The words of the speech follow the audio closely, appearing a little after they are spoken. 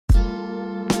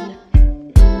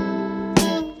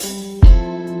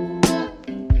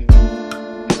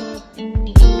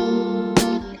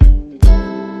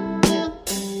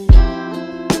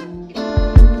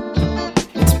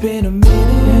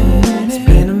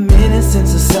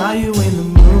saw you in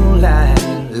the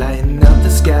moonlight, lighting up the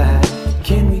sky.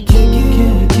 Can we kick it?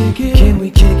 Can we kick it? Can we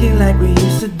kick it like we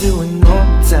used to do in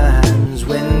old times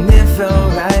when it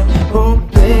felt right? Oh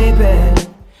baby,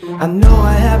 I know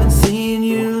I haven't seen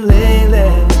you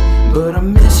lately, but I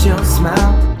miss your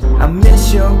smile, I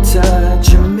miss your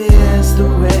touch, I miss the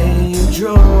way you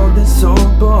drove this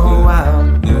old boy wild.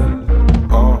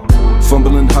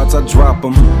 Fumbling hearts, I drop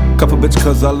them. Cuff a bitch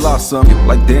cause I lost some.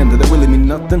 Like damn, did that really mean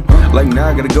nothing? Like now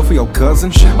I gotta go for your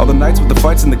cousin. All the nights with the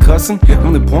fights and the cussing. The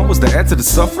only point was to add to the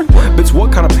suffering. Bitch,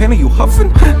 what kind of pain are you huffing?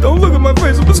 Don't look at my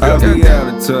face, I'm disgusted. I be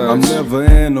out of touch, I'm never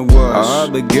in a rush. I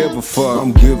hardly give a fuck,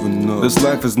 I'm giving up. This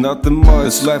life is nothing much,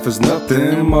 this life is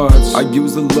nothing much. I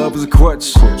use the love as a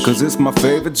crutch, cause it's my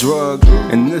favorite drug.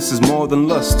 And this is more than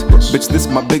lust, bitch, this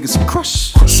my biggest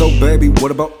crush. So baby,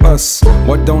 what about us?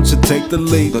 Why don't you take the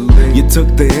lead? You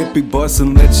took the hippie bus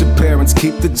and let your parents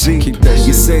keep the Jeep.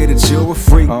 You say that you're a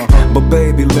freak, but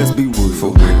baby, let's be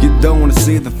real. You don't wanna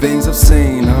see the things I've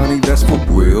seen, honey, that's for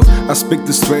real. I speak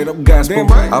the straight up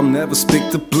gospel, I'll never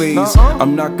speak to please.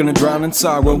 I'm not gonna drown in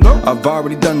sorrow, I've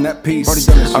already done that piece.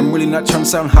 I'm really not trying to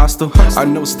sound hostile, I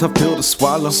know it's a tough pill to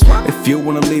swallow. If you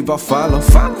wanna leave, I'll follow.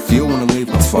 If you wanna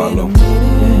leave, I'll follow.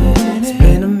 It's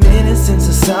been a minute since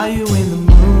I saw you in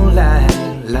the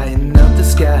moonlight, lighting up the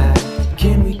sky.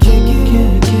 Can we kick it?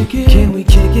 Can we kick it? Can we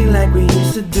kick it like we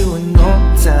used to do in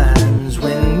old times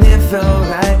when it felt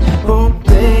right? Oh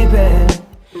baby,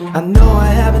 I know I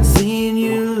haven't seen